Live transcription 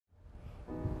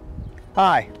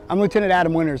Hi, I'm Lieutenant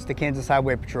Adam Winters, the Kansas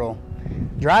Highway Patrol.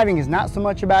 Driving is not so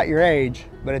much about your age,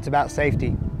 but it's about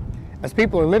safety. As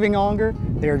people are living longer,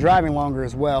 they are driving longer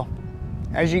as well.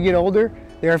 As you get older,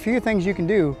 there are a few things you can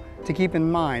do to keep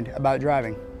in mind about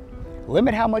driving.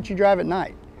 Limit how much you drive at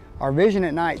night. Our vision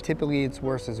at night typically gets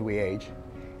worse as we age.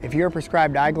 If you are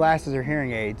prescribed eyeglasses or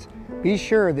hearing aids, be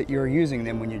sure that you are using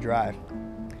them when you drive.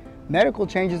 Medical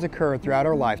changes occur throughout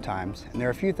our lifetimes, and there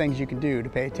are a few things you can do to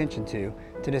pay attention to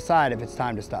decide if it's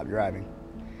time to stop driving.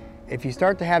 If you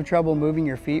start to have trouble moving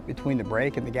your feet between the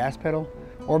brake and the gas pedal,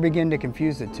 or begin to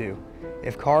confuse the two,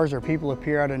 if cars or people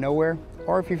appear out of nowhere,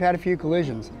 or if you've had a few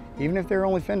collisions, even if they're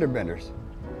only fender benders.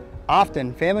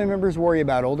 Often, family members worry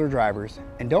about older drivers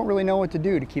and don't really know what to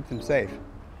do to keep them safe.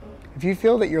 If you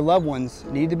feel that your loved ones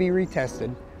need to be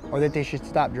retested or that they should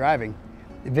stop driving,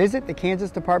 visit the Kansas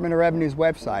Department of Revenue's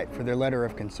website for their letter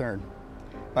of concern.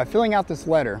 By filling out this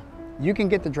letter, you can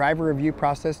get the driver review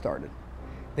process started.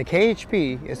 The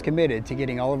KHP is committed to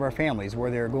getting all of our families where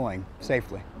they are going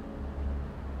safely.